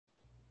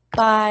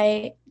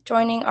by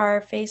joining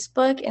our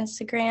Facebook,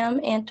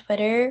 Instagram, and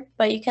Twitter,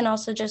 but you can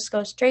also just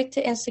go straight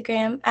to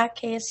Instagram at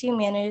KSU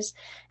MANRRS,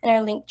 and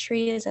our link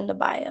tree is in the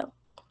bio.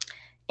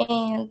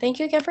 And thank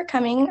you again for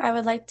coming. I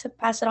would like to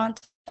pass it on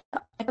to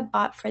a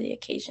bot for the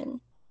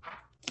occasion.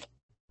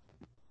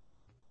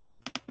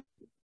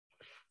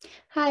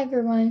 Hi,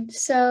 everyone.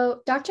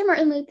 So Dr.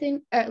 Martin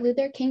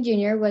Luther King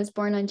Jr. was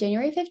born on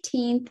January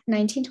 15th,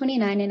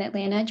 1929 in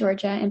Atlanta,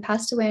 Georgia, and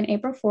passed away on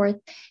April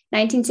 4th,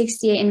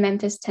 1968 in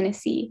Memphis,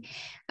 Tennessee.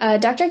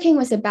 Dr. King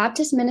was a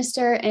Baptist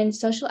minister and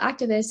social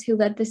activist who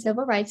led the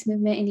civil rights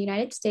movement in the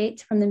United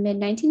States from the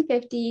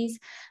mid-1950s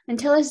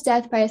until his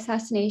death by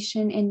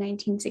assassination in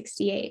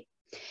 1968.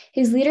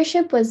 His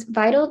leadership was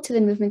vital to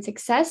the movement's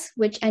success,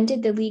 which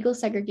ended the legal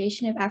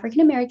segregation of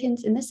African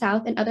Americans in the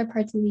South and other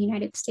parts of the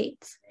United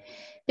States.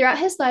 Throughout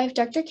his life,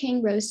 Dr.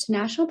 King rose to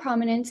national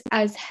prominence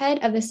as head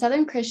of the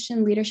Southern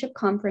Christian Leadership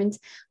Conference,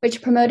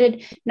 which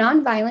promoted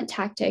nonviolent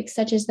tactics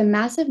such as the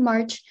massive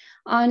March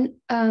on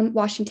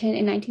Washington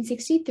in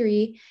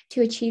 1963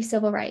 to achieve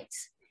civil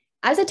rights.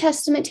 As a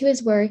testament to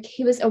his work,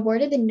 he was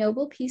awarded the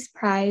Nobel Peace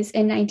Prize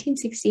in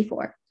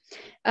 1964.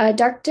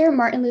 Dr.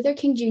 Martin Luther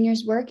King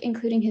Jr.'s work,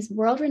 including his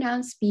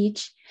world-renowned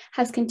speech,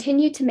 has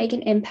continued to make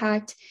an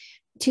impact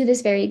to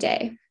this very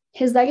day.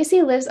 His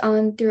legacy lives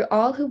on through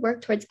all who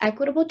work towards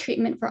equitable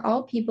treatment for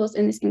all peoples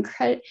in this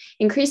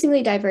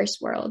increasingly diverse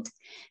world.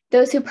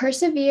 Those who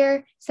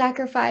persevere,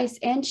 sacrifice,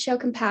 and show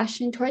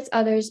compassion towards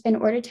others in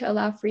order to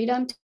allow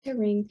freedom to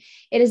ring.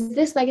 It is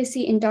this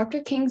legacy in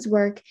Dr. King's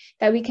work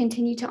that we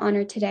continue to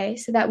honor today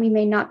so that we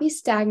may not be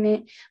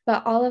stagnant,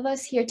 but all of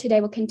us here today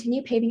will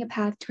continue paving a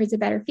path towards a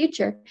better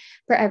future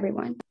for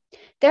everyone.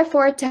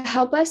 Therefore, to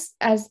help us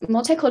as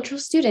multicultural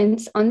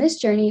students on this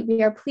journey,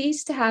 we are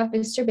pleased to have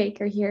Mr.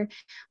 Baker here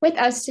with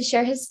us to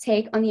share his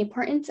take on the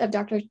importance of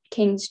Dr.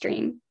 King's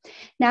dream.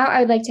 Now,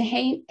 I would like to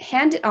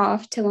hand it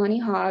off to Lonnie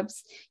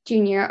Hobbs,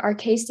 Jr., our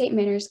K-State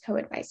MANRRS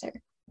co-advisor.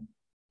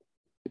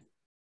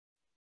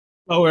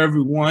 Hello,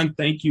 everyone.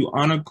 Thank you,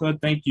 Annika.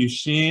 Thank you,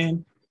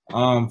 Shin,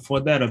 for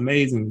that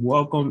amazing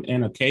welcome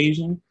and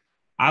occasion.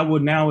 I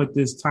will now at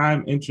this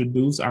time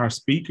introduce our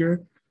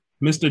speaker.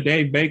 Mr.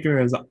 Dave Baker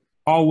has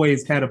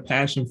always had a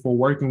passion for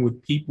working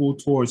with people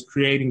towards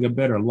creating a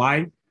better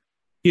life.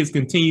 He has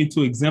continued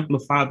to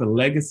exemplify the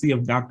legacy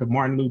of Dr.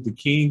 Martin Luther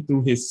King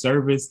through his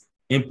service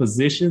in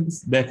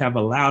positions that have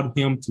allowed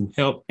him to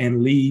help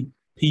and lead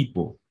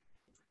people.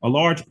 A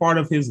large part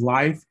of his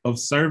life of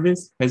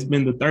service has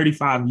been the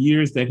 35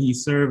 years that he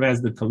served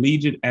as the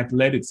collegiate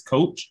athletics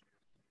coach,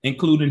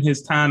 including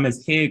his time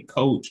as head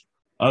coach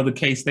of the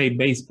K-State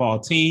baseball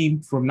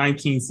team from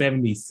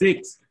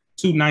 1976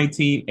 to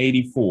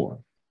 1984.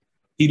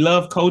 He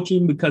loved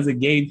coaching because it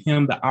gave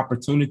him the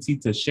opportunity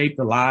to shape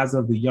the lives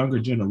of the younger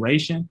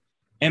generation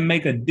and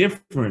make a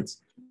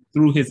difference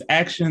through his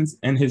actions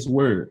and his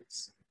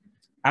words.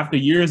 After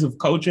years of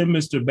coaching,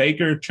 Mr.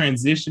 Baker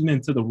transitioned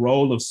into the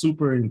role of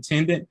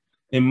superintendent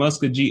in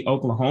Muskogee,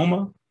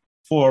 Oklahoma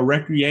for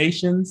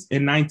recreations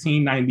in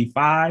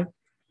 1995,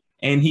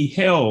 and he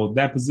held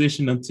that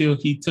position until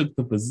he took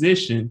the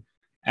position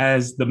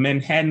as the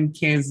Manhattan,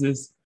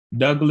 Kansas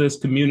Douglas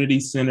Community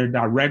Center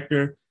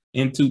Director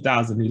in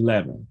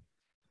 2011.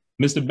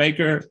 Mr.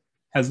 Baker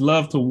has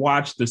loved to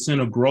watch the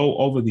center grow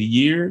over the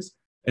years,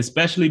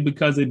 especially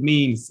because it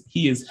means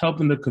he is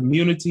helping the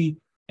community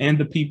and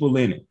the people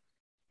in it.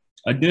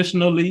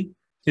 Additionally,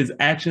 his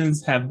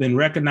actions have been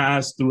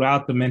recognized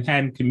throughout the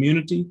Manhattan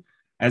community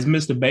as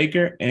Mr.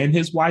 Baker and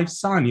his wife,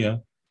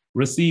 Sonia,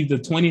 received the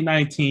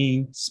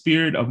 2019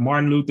 Spirit of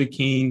Martin Luther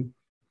King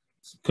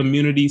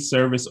Community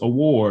Service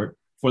Award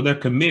for their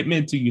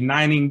commitment to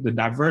uniting the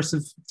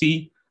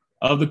diversity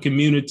of the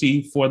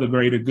community for the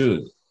greater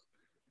good.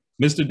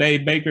 Mr.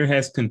 Dave Baker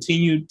has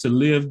continued to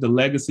live the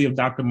legacy of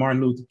Dr.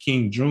 Martin Luther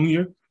King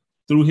Jr.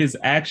 through his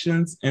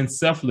actions and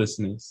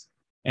selflessness.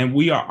 And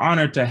we are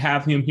honored to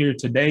have him here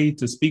today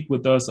to speak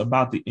with us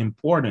about the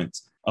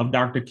importance of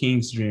Dr.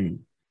 King's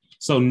dream.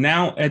 So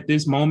now at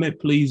this moment,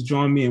 please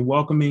join me in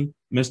welcoming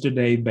Mr.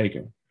 Dave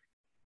Baker.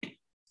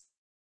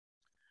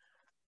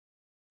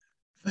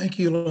 Thank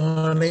you,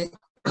 Lonnie.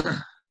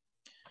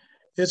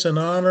 It's an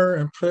honor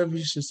and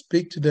privilege to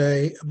speak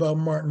today about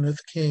Martin Luther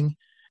King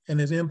and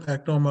his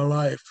impact on my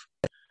life.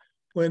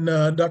 When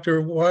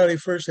Dr. Wiley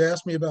first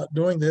asked me about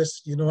doing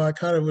this, I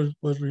kind of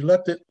was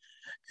reluctant,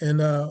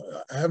 and I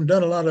haven't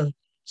done a lot of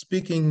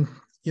speaking,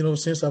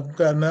 since I've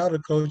gotten out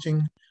of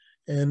coaching,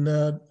 and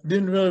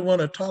didn't really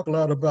want to talk a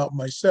lot about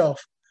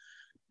myself.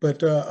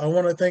 But I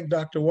want to thank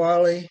Dr.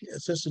 Wiley,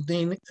 Assistant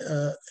Dean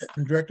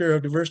and Director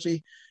of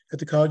Diversity at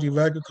the College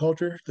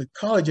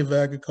of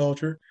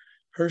Agriculture,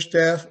 her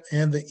staff,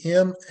 and the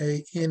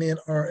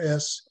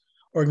MANRRS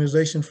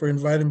organization for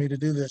inviting me to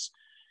do this.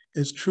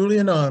 It's truly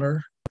an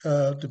honor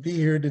to be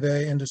here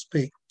today and to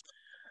speak.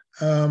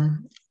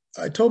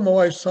 I told my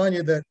wife,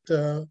 Sonia,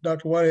 that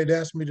Dr. Wiley had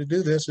asked me to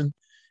do this,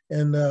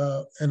 and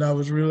I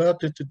was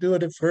reluctant to do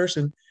it at first,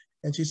 and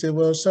she said,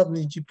 well, it's something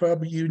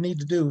that you need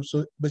to do.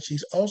 But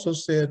she's also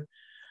said,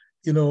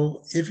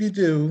 if you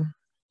do,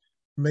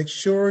 Make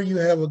sure you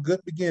have a good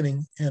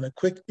beginning and a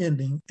quick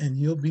ending, and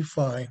you'll be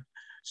fine.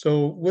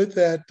 So with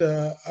that,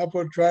 I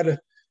will try to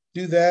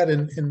do that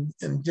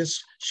and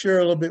just share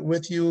a little bit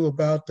with you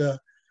about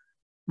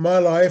my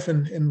life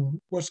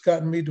and what's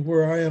gotten me to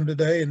where I am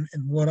today and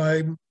what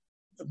I've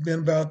been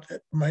about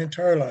my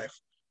entire life.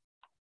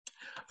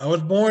 I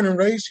was born and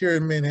raised here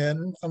in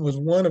Manhattan. I was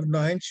one of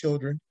 9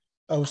 children.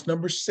 I was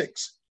number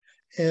 6.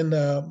 And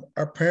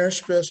our parents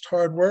stressed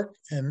hard work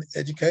and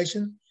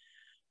education.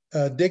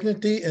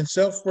 Dignity and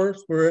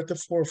self-worth were at the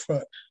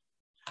forefront.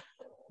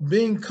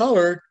 Being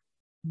colored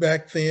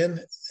back then,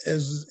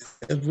 as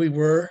we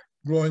were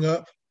growing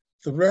up,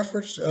 the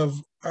reference of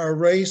our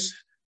race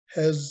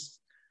has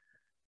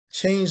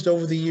changed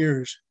over the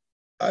years.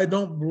 I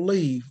don't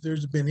believe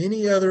there's been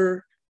any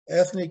other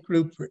ethnic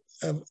group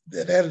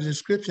that had a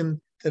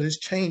description that has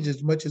changed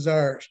as much as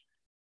ours.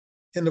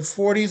 In the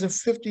 40s and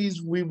 50s,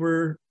 we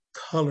were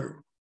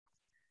colored.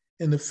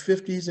 In the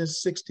 50s and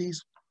 60s,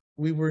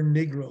 we were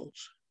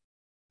Negroes.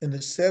 In the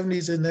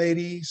 70s and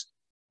 80s,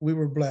 we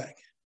were Black.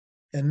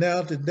 And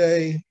now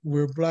today,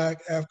 we're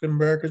Black, African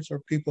Americans,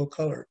 or people of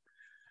color.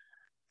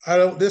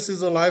 This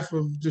is a life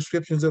of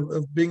descriptions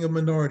of being a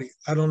minority.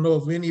 I don't know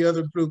of any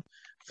other group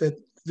that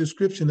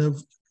description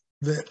of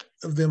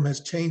them has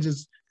changed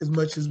as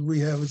much as we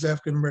have as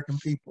African American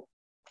people.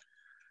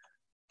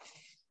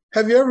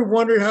 Have you ever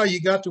wondered how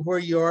you got to where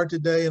you are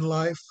today in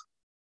life?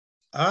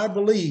 I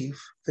believe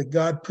that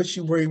God puts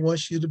you where he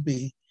wants you to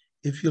be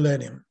if you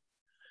let him.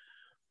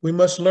 We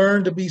must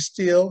learn to be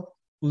still,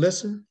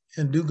 listen,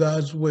 and do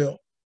God's will.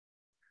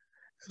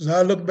 As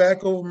I look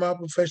back over my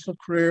professional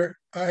career,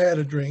 I had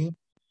a dream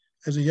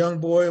as a young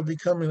boy of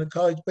becoming a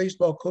college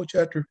baseball coach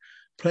after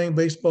playing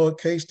baseball at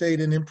K-State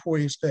and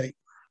Emporia State.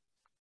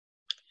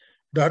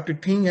 Dr.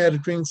 King had a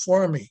dream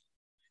for me,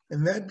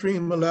 and that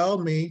dream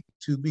allowed me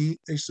to be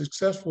a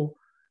successful,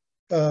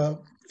 have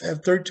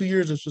 32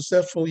 years of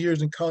successful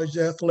years in college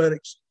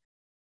athletics.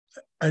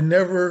 I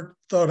never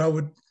thought I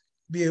would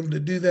be able to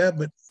do that,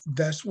 but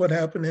that's what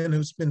happened, and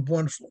it's been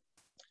wonderful.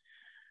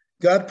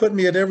 God put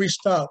me at every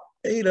stop,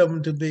 8 of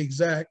them to be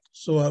exact,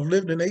 so I've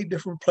lived in 8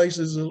 different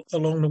places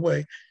along the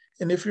way.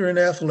 And if you're in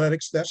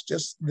athletics,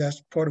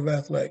 that's part of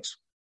athletics.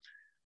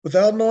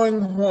 Without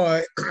knowing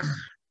why,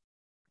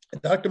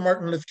 Dr.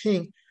 Martin Luther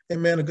King, a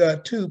man of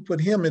God too, put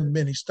him in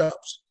many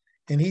stops.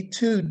 And he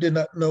too did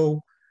not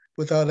know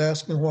without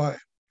asking why.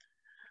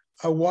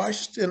 I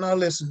watched and I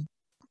listened,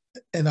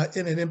 and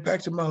it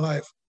impacted my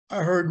life.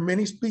 I heard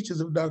many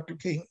speeches of Dr.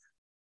 King.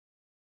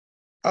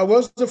 I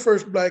was the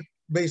first Black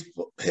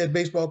head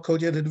baseball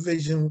coach at a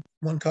Division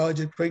I college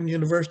at Creighton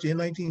University in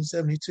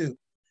 1972,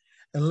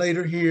 and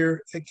later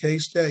here at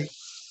K-State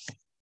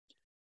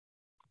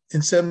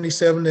in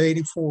 77 to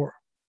 84.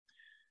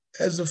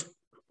 As the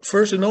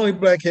first and only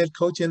Black head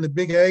coach in the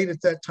Big 8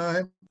 at that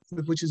time,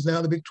 which is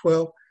now the Big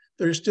 12,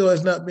 there still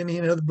has not been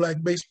any other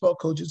Black baseball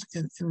coaches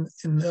in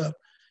the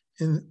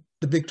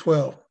Big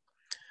 12.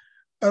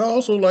 I'd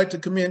also like to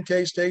commend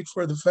K-State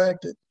for the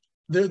fact that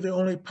they're the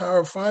only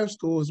Power 5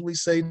 school, as we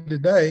say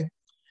today,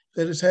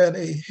 that has had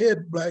a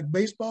head Black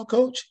baseball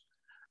coach,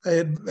 a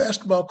head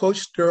basketball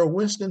coach, Darrell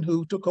Winston,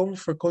 who took over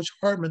for Coach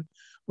Hartman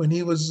when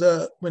he was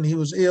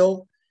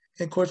ill.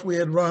 And of course, we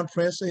had Ron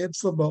Prince, the head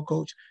football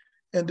coach.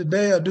 And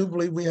today, I do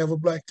believe we have a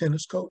Black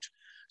tennis coach.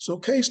 So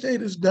K-State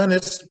has done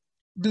its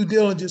due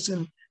diligence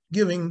in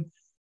giving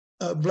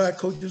Black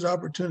coaches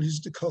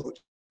opportunities to coach.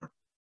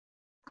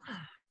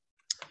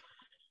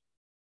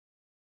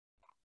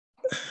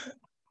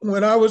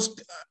 When I was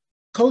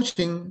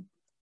coaching,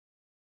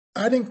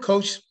 I didn't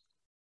coach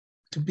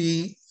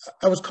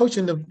I was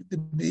coaching to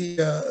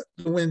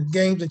win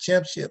games and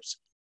championships,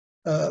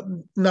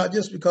 not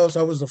just because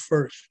I was the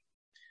first.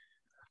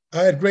 I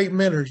had great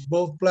mentors,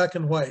 both Black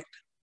and white.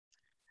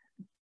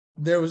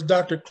 There was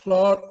Dr.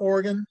 Claude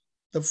Organ,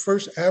 the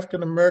first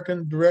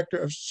African-American director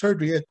of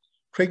surgery at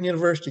Creighton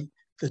University,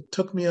 that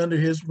took me under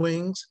his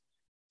wings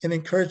and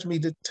encouraged me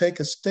to take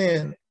a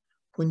stand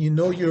when you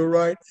know you're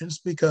right and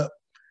speak up.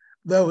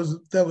 That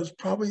was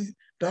probably,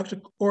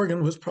 Dr.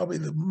 Organ was probably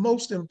the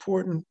most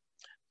important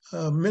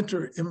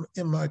mentor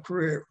in my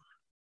career.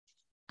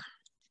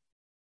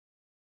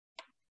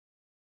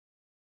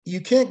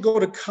 You can't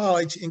go to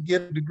college and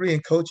get a degree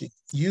in coaching.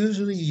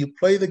 Usually you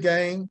play the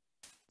game,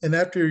 and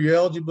after your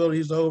eligibility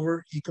is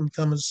over, you can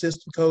become an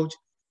assistant coach.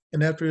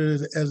 And after,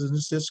 as an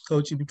assistant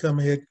coach, you become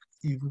a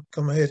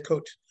head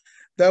coach.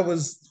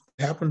 That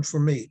happened for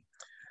me.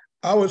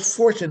 I was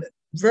fortunate,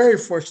 very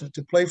fortunate,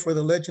 to play for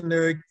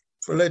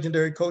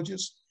legendary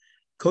coaches.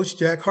 Coach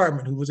Jack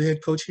Hartman, who was a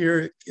head coach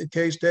here at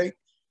K-State,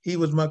 he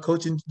was my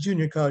coach in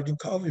junior college in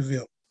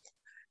Coffeyville.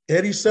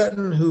 Eddie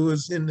Sutton, who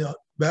is in the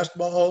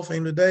Basketball Hall of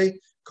Fame today,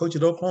 coach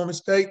at Oklahoma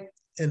State,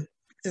 and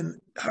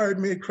hired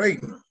me at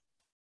Creighton.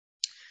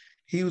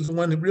 He was the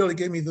one that really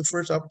gave me the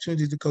first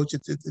opportunity to coach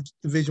at the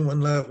Division I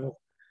level.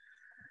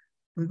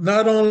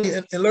 Not only,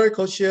 and Larry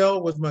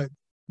Cochell was my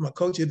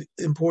coach at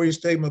Emporia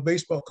State, my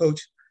baseball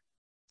coach,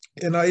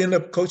 and I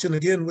ended up coaching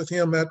again with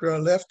him after I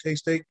left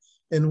K-State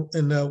and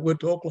went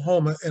to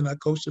Oklahoma, and I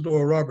coached at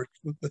Oral Roberts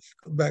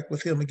back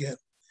with him again.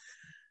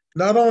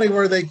 Not only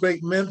were they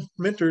great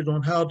mentors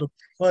on how to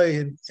play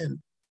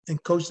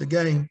and coach the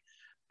game,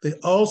 they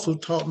also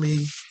taught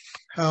me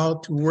how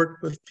to work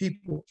with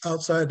people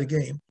outside the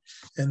game.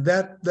 And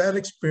that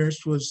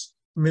experience was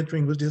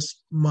mentoring was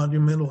just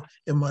monumental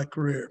in my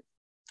career.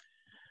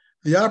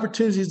 The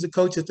opportunities to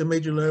coach at the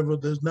major level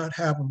does not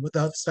happen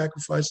without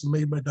sacrifices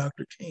made by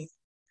Dr. King.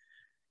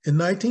 In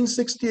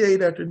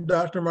 1968, after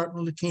Dr. Martin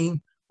Luther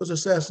King was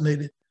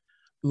assassinated,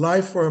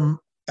 life for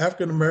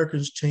African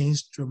Americans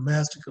changed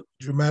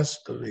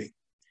dramatically.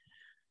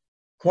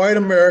 White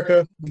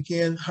America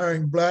began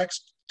hiring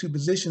Blacks to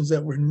positions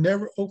that were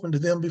never open to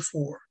them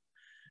before,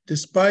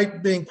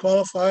 despite being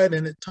qualified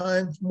and at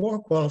times more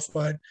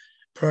qualified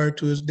prior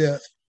to his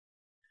death.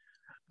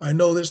 I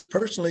know this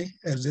personally,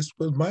 as this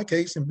was my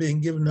case in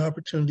being given the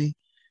opportunity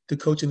to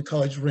coach in the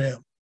college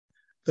realm.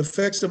 The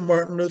effects of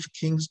Martin Luther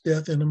King's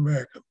death in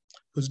America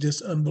was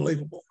just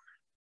unbelievable.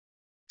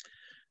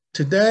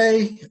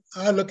 Today,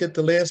 I look at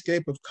the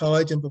landscape of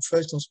college and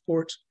professional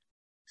sports,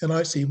 and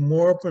I see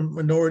more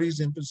minorities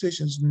in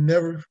positions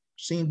never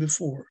seen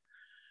before.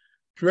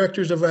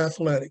 Directors of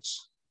athletics,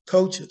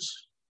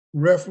 coaches,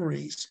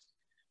 referees,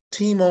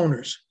 team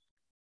owners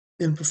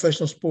in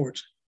professional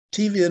sports,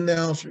 TV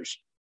announcers,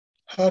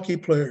 hockey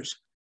players,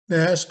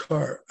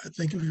 NASCAR. I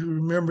think if you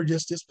remember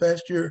just this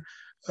past year,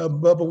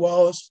 Bubba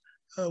Wallace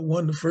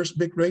won the first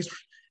big race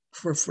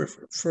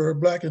for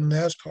Black in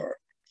NASCAR.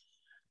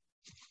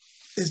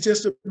 It's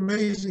just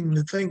amazing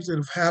the things that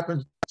have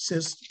happened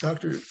since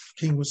Dr.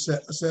 King was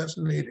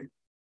assassinated.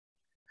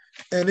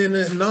 And in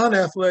the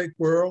non-athletic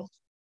world,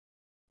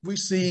 we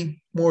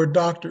see more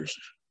doctors,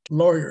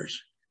 lawyers,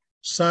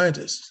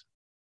 scientists,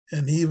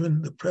 and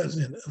even the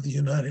President of the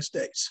United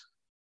States.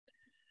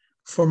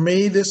 For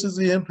me, this is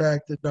the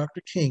impact that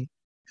Dr. King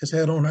has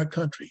had on our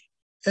country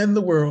and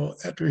the world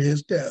after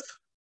his death.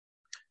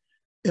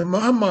 In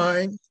my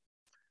mind,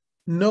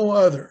 no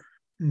other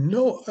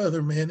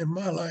man in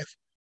my life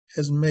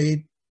has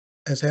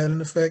had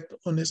an effect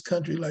on this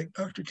country like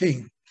Dr.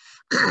 King.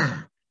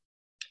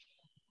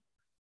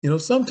 You know,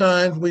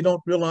 sometimes we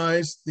don't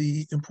realize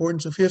the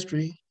importance of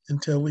history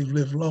until we've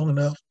lived long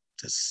enough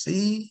to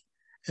see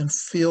and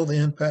feel the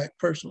impact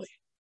personally.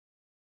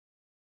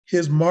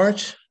 His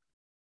march,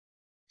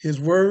 his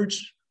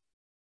words,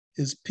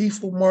 his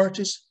peaceful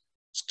marches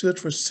stood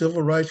for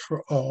civil rights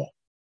for all.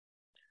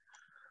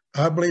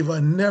 I believe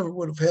I never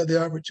would have had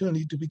the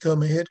opportunity to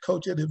become a head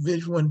coach at a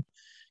Division I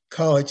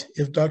college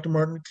if Dr.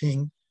 Martin Luther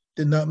King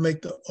did not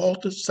make the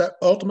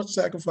ultimate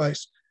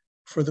sacrifice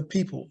for the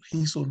people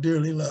he so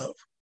dearly loved,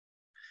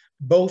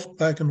 both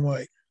Black and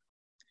white.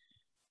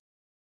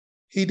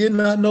 He did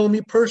not know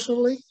me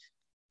personally,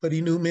 but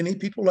he knew many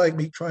people like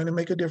me trying to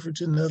make a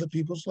difference in other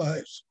people's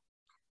lives.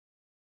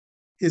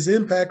 His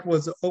impact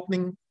was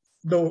opening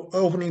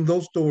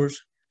those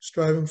doors,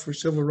 striving for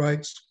civil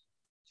rights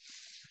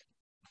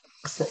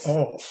for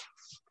all.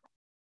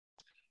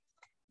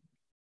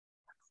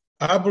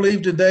 I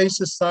believe today's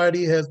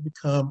society has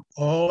become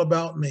all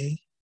about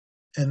me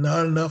and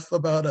not enough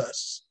about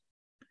us.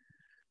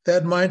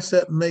 That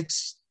mindset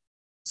makes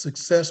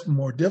success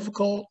more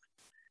difficult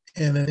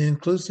and an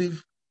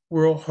inclusive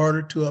world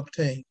harder to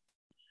obtain.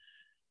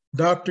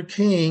 Dr.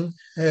 King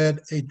had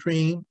a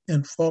dream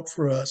and fought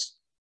for us,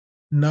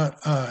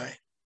 not I.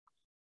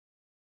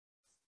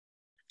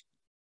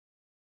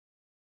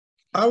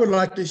 I would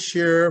like to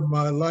share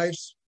my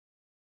life's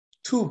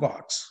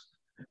toolbox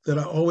that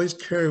I always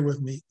carry with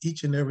me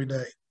each and every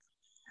day.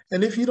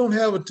 And if you don't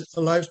have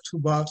a life's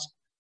toolbox,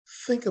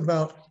 think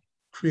about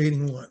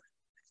creating one.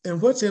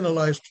 And what's in a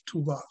life's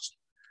toolbox?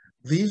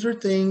 These are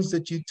things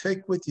that you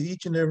take with you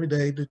each and every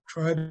day to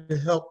try to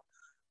help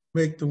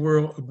make the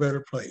world a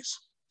better place.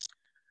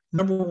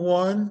 Number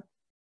one,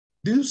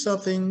 do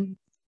something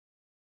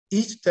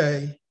each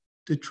day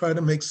to try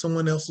to make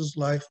someone else's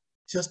life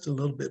just a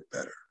little bit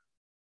better.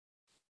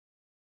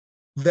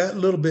 That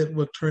little bit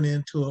will turn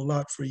into a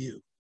lot for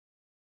you.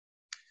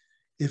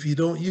 If you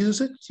don't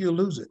use it, you'll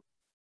lose it.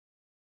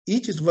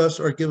 Each of us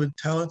are given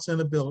talents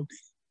and ability.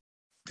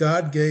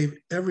 God gave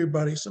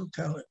everybody some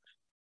talent.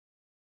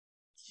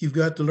 You've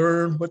got to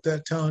learn what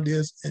that talent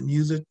is and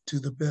use it to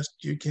the best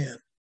you can.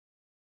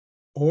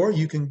 Or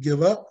you can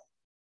give up,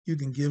 you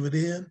can give it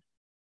in,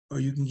 or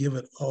you can give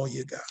it all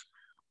you got.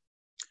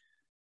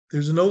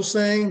 There's an old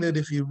saying that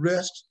if you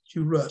rest,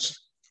 you rust,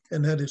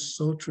 and that is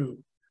so true.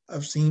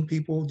 I've seen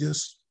people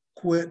just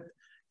quit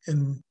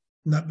and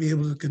not be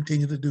able to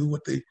continue to do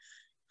what they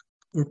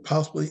were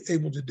possibly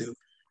able to do.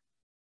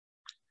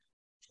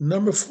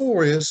 Number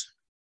four is,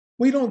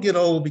 we don't get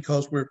old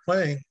because we're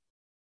playing.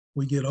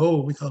 We get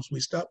old because we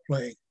stop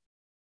playing.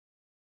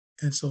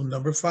 And so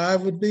number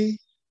five would be,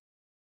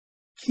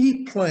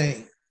 keep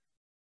playing,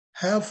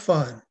 have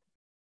fun,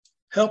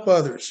 help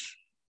others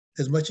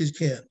as much as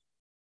you can.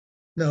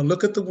 Now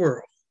look at the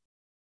world.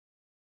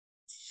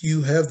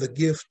 You have the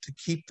gift to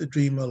keep the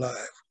dream alive.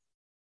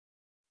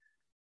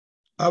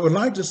 I would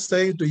like to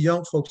say to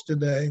young folks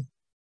today,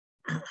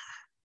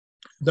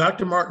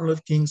 Dr. Martin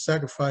Luther King's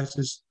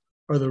sacrifices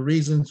are the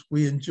reasons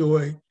we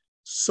enjoy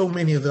so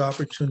many of the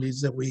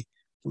opportunities that we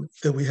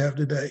that we have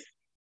today.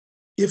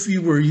 If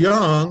you were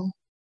young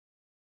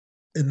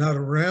and not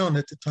around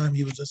at the time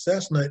he was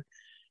assassinated,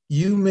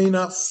 you may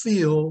not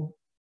feel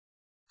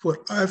what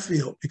I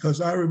feel,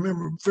 because I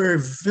remember very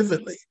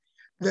vividly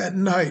that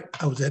night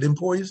I was at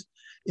Emporia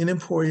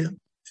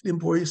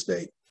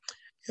State,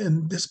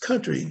 and this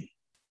country,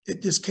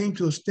 it just came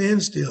to a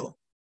standstill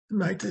the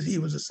night that he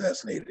was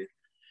assassinated.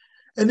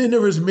 And then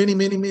there was many,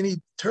 many,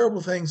 many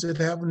terrible things that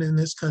happened in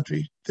this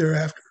country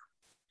thereafter.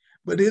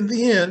 But in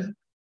the end,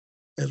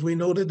 as we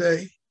know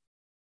today,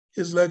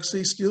 his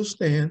legacy still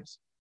stands,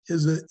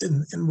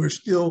 and we're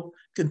still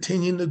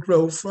continuing to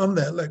grow from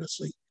that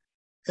legacy.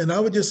 And I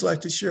would just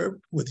like to share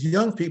with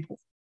young people,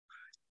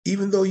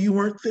 even though you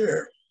weren't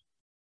there,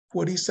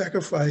 what he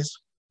sacrificed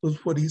was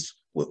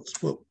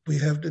what we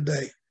have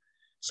today.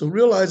 So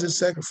realize his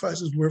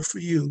sacrifices were for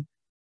you,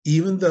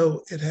 even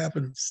though it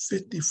happened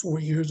 54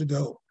 years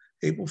ago,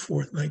 April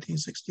 4th,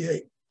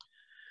 1968.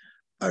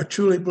 I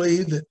truly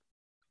believe that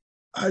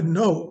I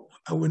know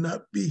I would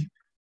not be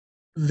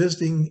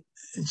visiting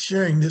and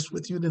sharing this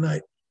with you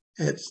tonight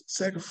had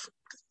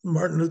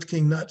Martin Luther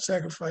King not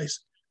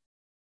sacrificed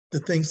the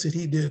things that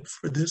he did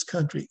for this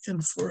country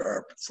and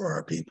for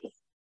our people.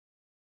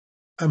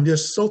 I'm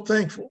just so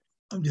thankful.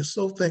 I'm just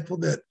so thankful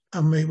that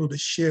I'm able to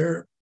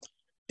share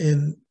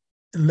and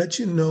let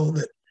you know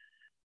that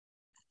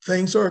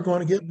things are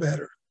going to get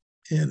better,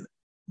 and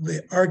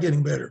they are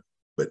getting better,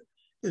 but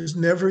it's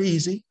never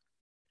easy.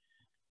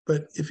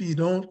 But if you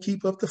don't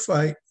keep up the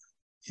fight,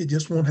 it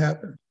just won't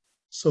happen.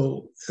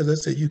 So as I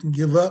said, you can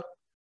give up,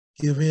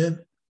 give in,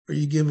 or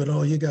you give it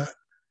all you got.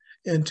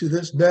 And to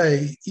this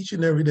day, each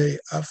and every day,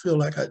 I feel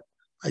like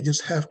I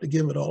just have to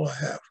give it all I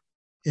have.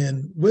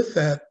 And with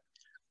that,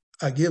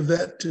 I give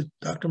that to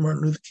Dr.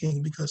 Martin Luther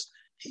King, because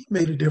he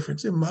made a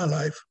difference in my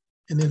life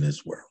and in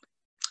this world.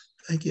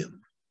 Thank you.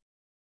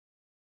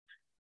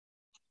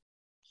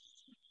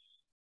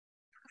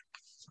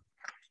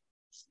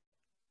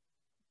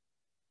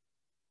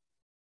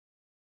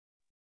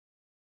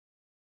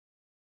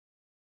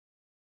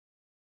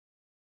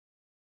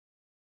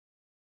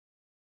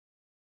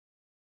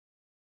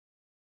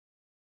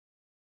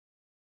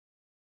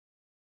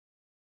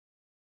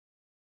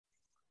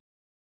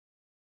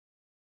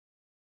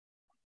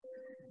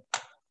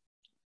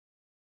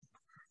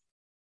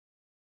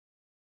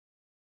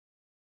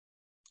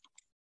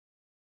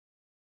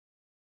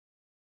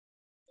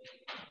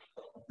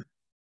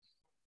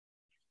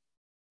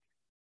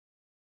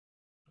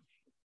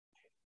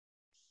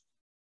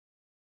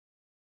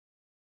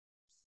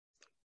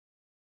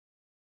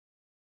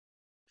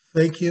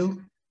 Thank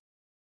you.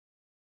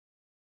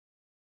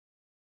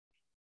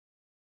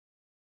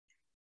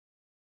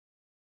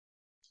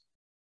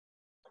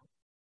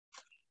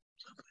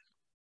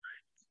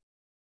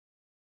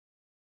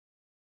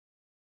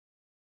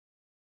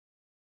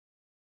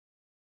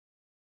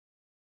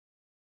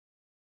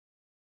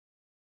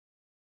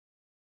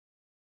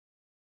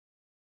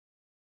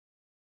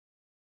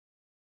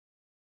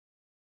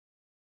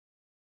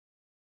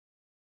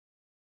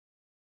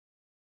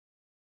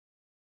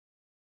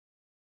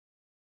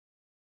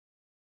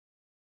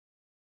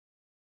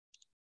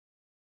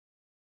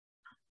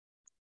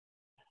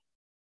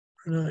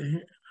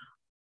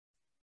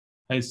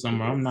 Hey,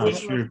 Summer, I'm not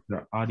sure if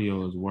the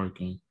audio is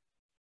working.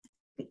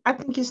 I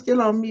think you're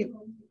still on mute.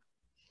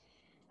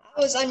 I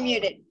was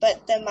unmuted,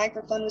 but the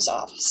microphone was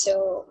off,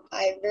 so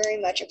I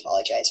very much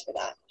apologize for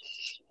that.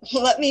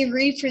 Let me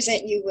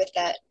re-present you with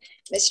that,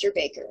 Mr.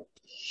 Baker.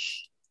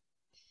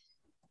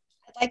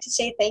 I'd like to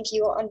say thank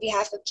you on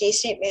behalf of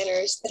K-State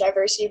MANRRS, the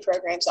Diversity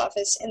Programs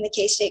Office, and the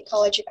K-State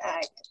College of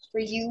Ag for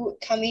you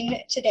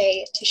coming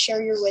today to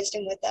share your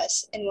wisdom with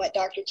us and what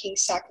Dr.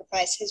 King's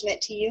sacrifice has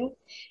meant to you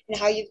and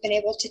how you've been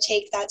able to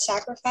take that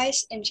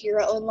sacrifice into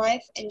your own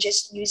life and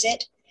just use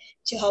it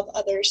to help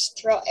others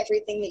throughout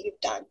everything that you've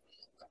done.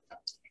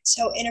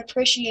 So in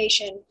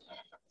appreciation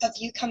of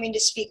you coming to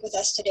speak with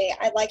us today,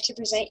 I'd like to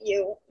present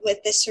you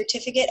with this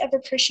certificate of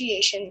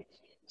appreciation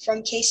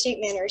from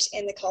K-State MANRRS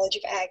and the College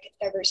of Ag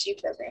Diversity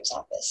Programs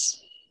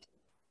Office.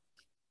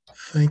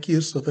 Thank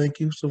you so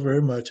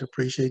very much. I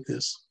appreciate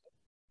this.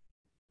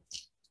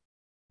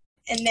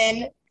 And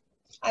then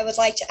I would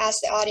like to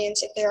ask the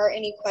audience if there are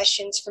any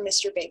questions for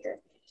Mr. Baker.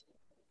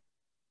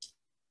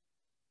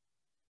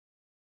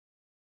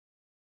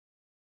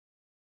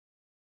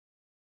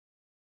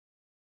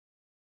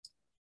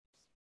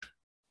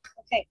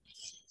 Okay,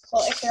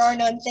 well, if there are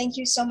none, thank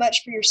you so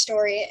much for your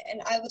story.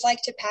 And I would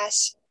like to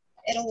pass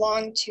it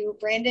along to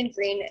Brandon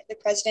Green, the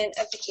president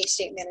of the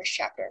K-State MANRRS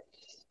chapter.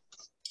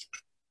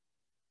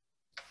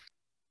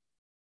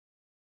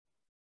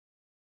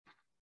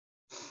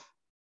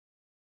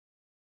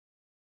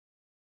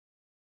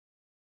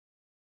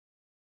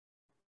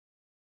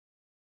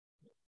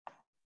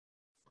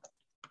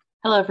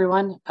 Hello,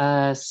 everyone.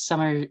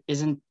 Summer,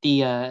 isn't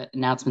the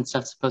announcement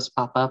stuff supposed to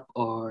pop up,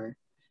 or?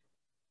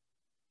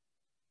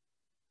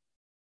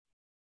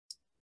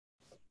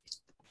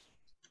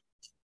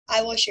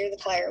 I will share the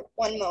flyer.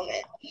 One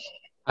moment.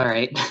 All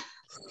right.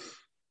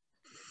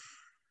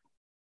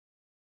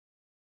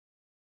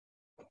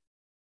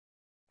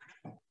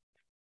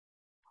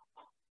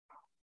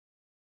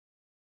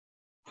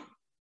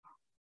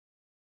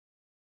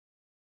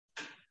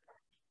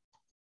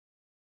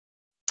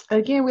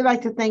 Again, we'd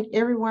like to thank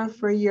everyone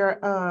for your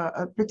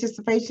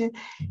participation.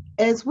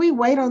 As we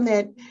wait on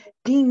that,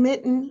 Dean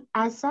Mitten,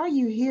 I saw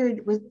you here.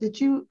 Did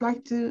you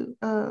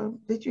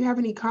have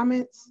any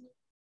comments?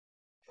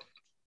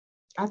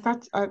 I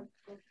thought,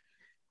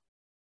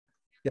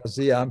 Yeah,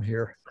 Zia, I'm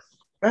here.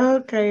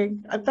 okay.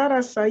 I thought I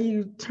saw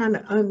you trying to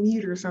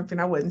unmute or something.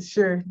 I wasn't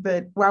sure,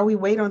 but while we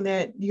wait on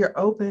that, you're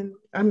open.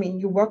 I mean,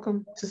 you're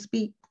welcome to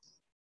speak.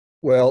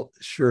 Well,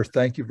 sure.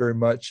 Thank you very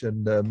much.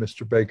 And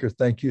Mr. Baker,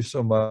 thank you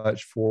so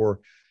much for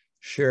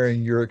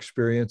sharing your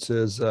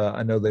experiences.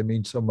 I know they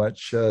mean so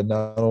much,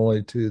 not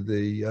only to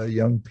the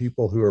young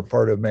people who are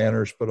part of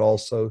MANRRS, but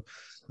also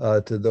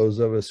to those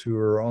of us who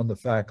are on the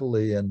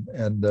faculty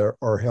and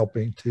are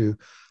helping to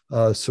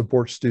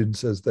support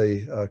students as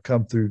they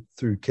come through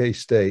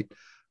K-State.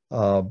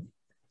 And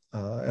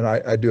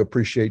I do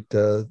appreciate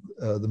the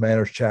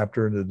MANRRS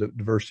chapter and the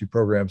Diversity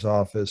Programs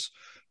Office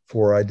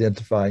for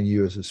identifying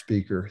you as a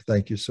speaker.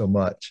 Thank you so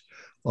much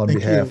on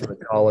behalf of the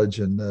college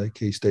and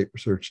K-State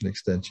Research and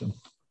Extension.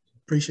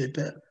 Appreciate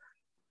that.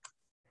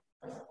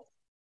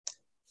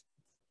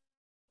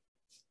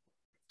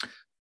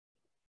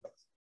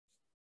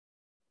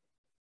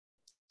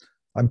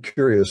 I'm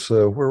curious,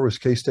 where was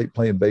K-State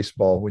playing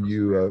baseball when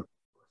you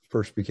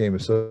first became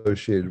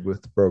associated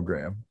with the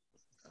program?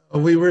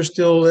 We were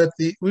still at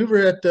the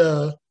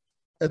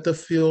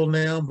field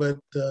now, but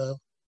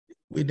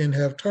we didn't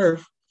have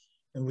turf,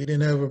 and we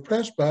didn't have a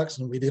press box,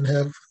 and we didn't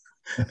have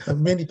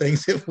many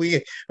things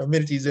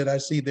amenities that I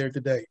see there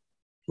today.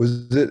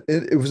 Was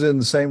it was in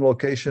the same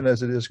location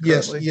as it is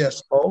currently?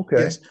 Yes. Oh,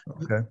 okay. Yes.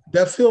 Okay.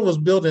 That field was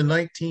built in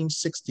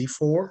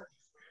 1964,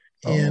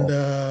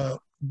 and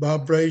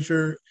Bob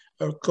Brazier,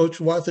 Coach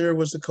Wather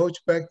was the coach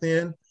back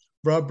then.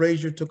 Bob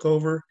Brazier took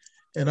over,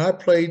 and I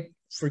played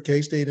for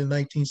K-State in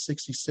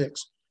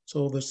 1966,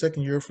 so the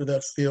second year for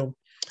that field.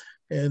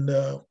 And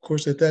of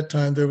course, at that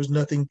time, there was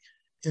nothing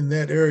in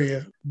that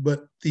area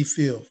but the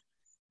field.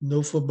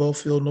 No football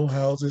field, no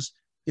houses.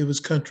 It was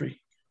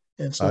country.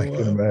 And so I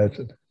can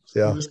imagine.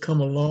 Yeah. It has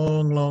come a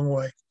long, long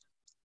way.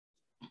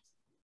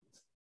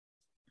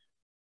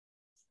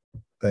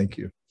 Thank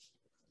you.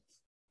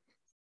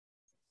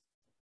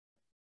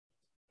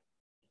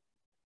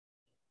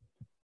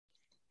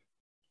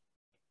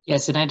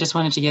 Yes, and I just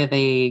wanted to give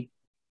a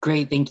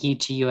great thank you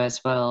to you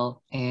as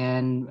well.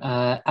 And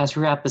as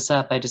we wrap this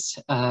up, I just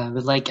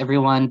would like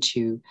everyone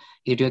to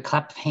either do a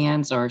clap of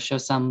hands or show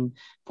some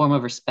form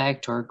of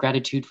respect or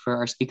gratitude for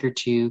our speaker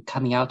to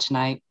coming out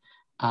tonight.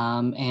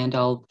 And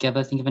I'll give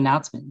a thing of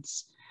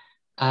announcements.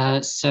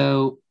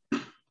 So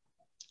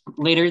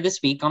later this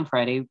week on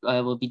Friday,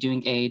 we'll be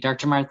doing a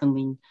Dr.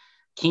 Martin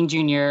King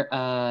Jr.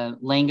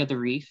 laying of the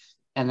wreath.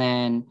 And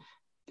then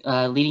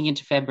leading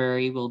into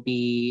February,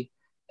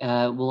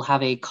 we'll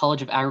have a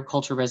College of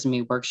Agriculture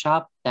resume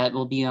workshop that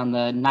will be on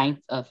the 9th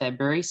of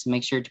February. So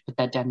make sure to put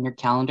that down in your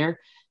calendar,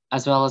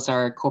 as well as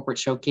our corporate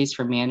showcase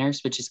for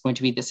MANRRS, which is going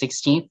to be the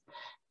 16th.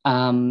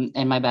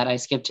 And my bad, I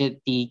skipped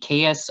it. The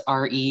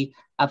KSRE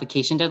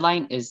application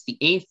deadline is the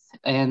 8th.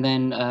 And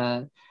then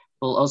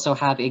we'll also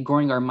have a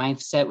Growing Our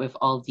Mindset with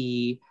all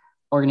the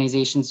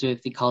organizations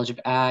with the College of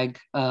Ag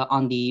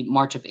on the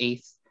March of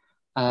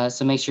 8th.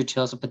 So make sure to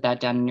also put that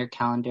down in your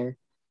calendar.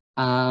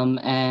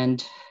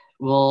 And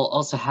we'll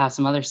also have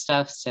some other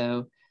stuff.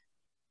 So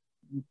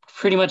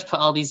pretty much put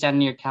all these down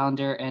in your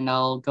calendar, and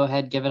I'll go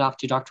ahead and give it off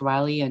to Dr.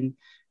 Wiley and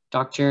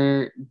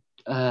Dr.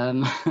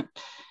 Dan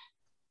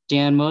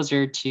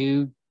Moser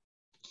to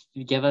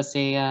give us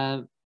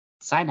a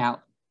sign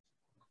out.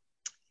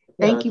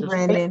 Thank you,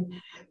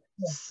 Brandon.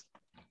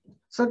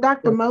 So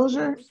Dr.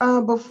 Moser,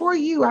 before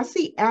you, I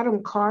see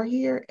Adam Carr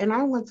here, and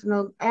I want to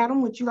know,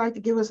 Adam, would you like to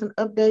give us an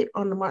update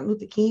on the Martin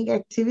Luther King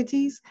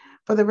activities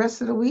for the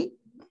rest of the week?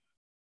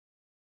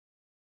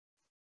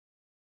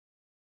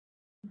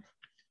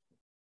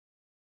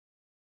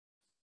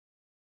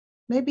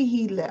 Maybe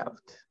he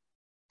left.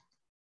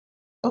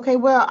 Okay,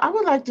 well, I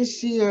would like to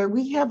share,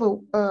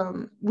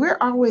 we're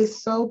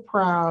always so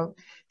proud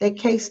that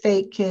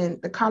K-State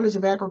the College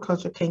of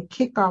Agriculture can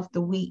kick off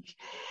the week.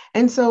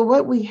 And so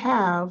what we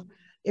have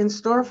in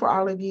store for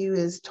all of you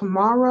is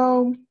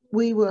tomorrow,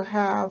 we will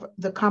have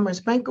the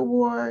Commerce Bank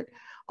Award.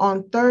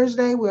 On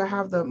Thursday, we'll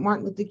have the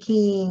Martin Luther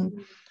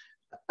King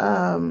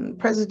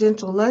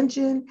presidential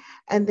luncheon.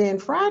 And then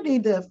Friday,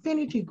 the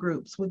affinity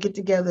groups will get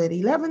together at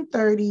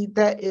 11:30.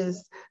 That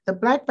is the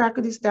Black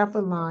Faculty Staff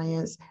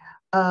Alliance,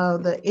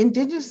 the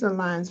Indigenous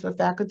Alliance for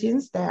Faculty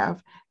and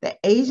Staff, the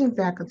Asian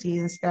Faculty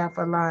and Staff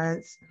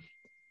Alliance,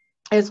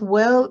 as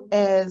well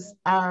as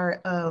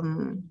our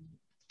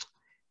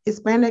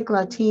Hispanic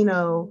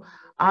Latino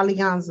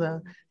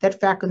Alianza,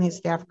 that faculty and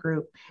staff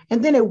group.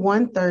 And then at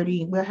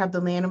 1:30, we'll have the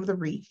Land of the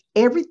Wreath.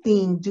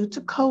 Everything due to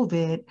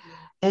COVID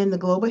and the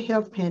global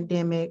health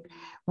pandemic,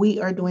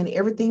 we are doing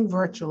everything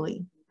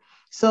virtually.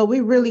 So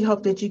we really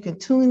hope that you can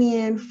tune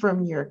in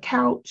from your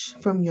couch,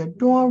 from your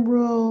dorm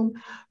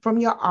room, from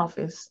your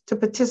office to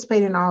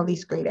participate in all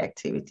these great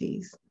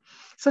activities.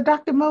 So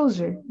Dr.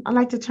 Moser, I'd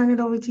like to turn it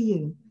over to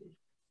you.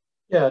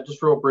 Yeah,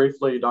 just real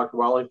briefly, Dr.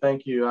 Wiley,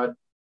 thank you.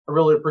 I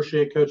really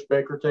appreciate Coach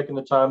Baker taking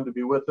the time to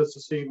be with us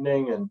this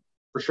evening and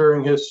for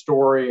sharing his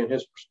story and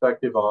his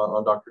perspective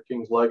on Dr.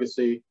 King's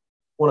legacy. I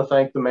want to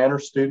thank the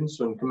MANRRS students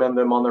and commend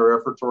them on their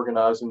efforts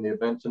organizing the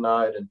event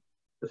tonight, and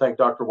to thank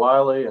Dr.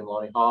 Wiley and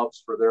Lonnie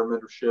Hobbs for their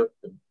mentorship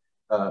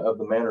of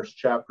the MANRRS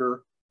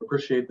chapter.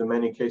 Appreciate the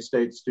many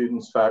K-State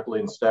students,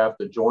 faculty, and staff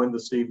that joined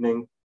this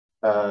evening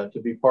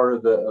to be part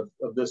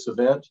of this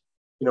event.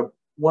 You know,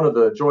 one of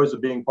the joys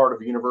of being part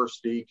of a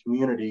university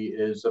community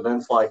is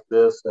events like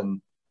this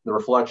and the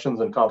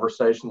reflections and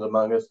conversations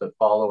among us that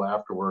follow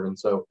afterward. And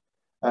so,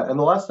 and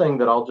the last thing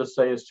that I'll just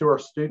say is to our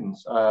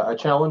students, I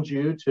challenge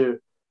you to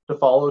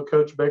follow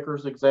Coach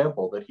Baker's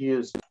example, that he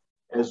has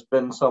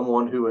been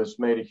someone who has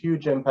made a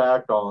huge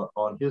impact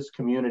on his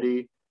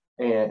community,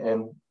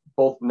 and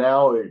both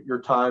now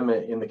your time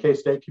in the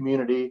K-State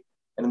community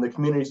and in the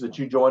communities that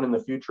you join in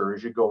the future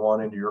as you go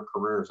on into your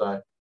careers.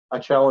 I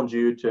challenge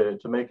you to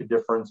make a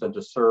difference and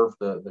to serve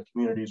the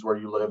communities where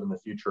you live in the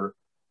future.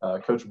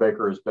 Coach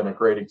Baker has been a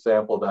great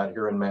example of that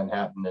here in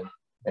Manhattan,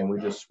 and we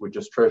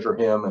just treasure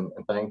him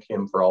and thank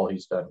him for all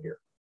he's done here.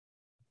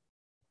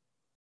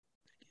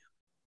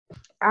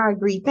 I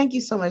agree. Thank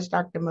you so much,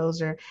 Dr.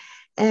 Moser.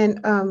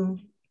 And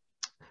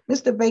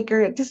Mr.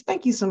 Baker, just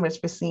thank you so much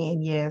for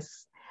saying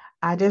yes.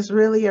 I just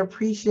really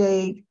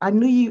appreciate, I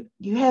knew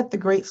you had the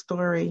great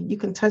story. You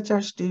can touch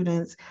our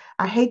students.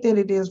 I hate that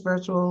it is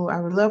virtual. I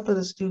would love for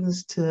the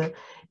students to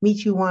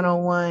meet you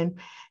one-on-one.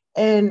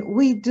 And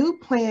we do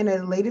plan at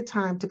a later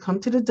time to come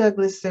to the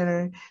Douglas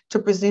Center to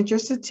present your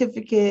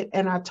certificate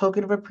and our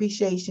token of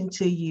appreciation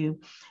to you.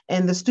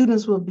 And the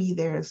students will be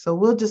there. So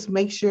we'll just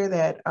make sure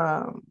that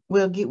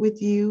we'll get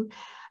with you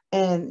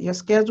and your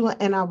schedule.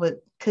 And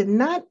could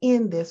not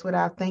end this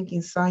without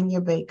thanking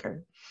Sonia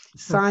Baker.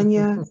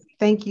 Sonia,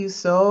 thank you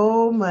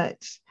so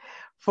much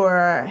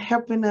for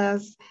helping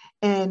us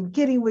and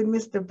getting with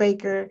Mr.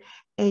 Baker.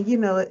 And, you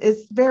know,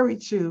 it's very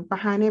true.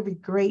 Behind every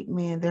great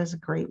man, there's a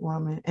great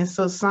woman. And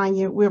so,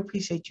 Sonia, we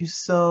appreciate you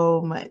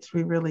so much.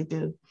 We really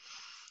do.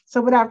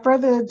 So without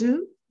further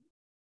ado,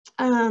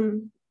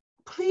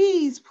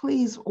 please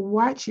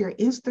watch your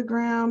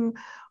Instagram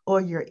or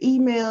your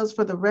emails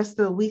for the rest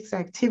of the week's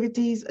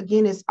activities.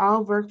 Again, it's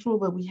all virtual,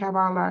 but we have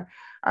all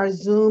our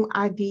Zoom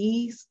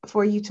IDs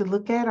for you to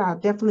look at. I'll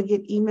definitely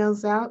get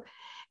emails out.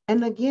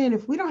 And again,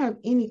 if we don't have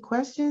any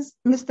questions,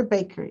 Mr.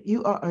 Baker,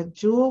 you are a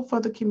jewel for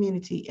the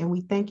community, and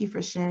we thank you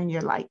for sharing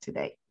your light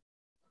today.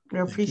 We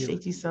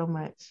appreciate you so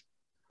much.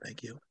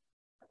 Thank you.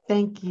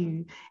 Thank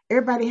you.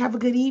 Everybody have a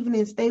good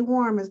evening. Stay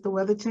warm as the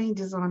weather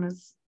changes on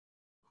us.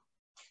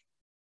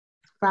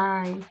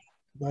 Bye.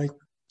 Bye.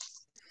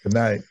 Good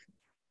night.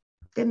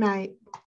 Good night.